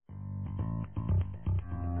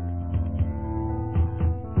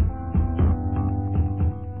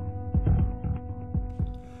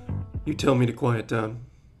You tell me to quiet down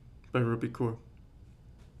by Rupi Kaur.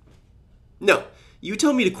 No, you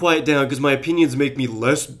tell me to quiet down because my opinions make me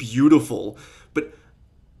less beautiful.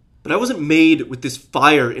 But I wasn't made with this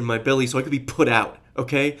fire in my belly so I could be put out,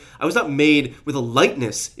 okay? I was not made with a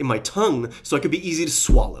lightness in my tongue so I could be easy to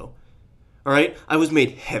swallow. Alright? I was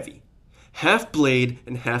made heavy. Half blade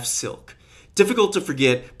and half silk. Difficult to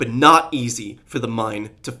forget, but not easy for the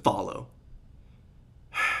mind to follow.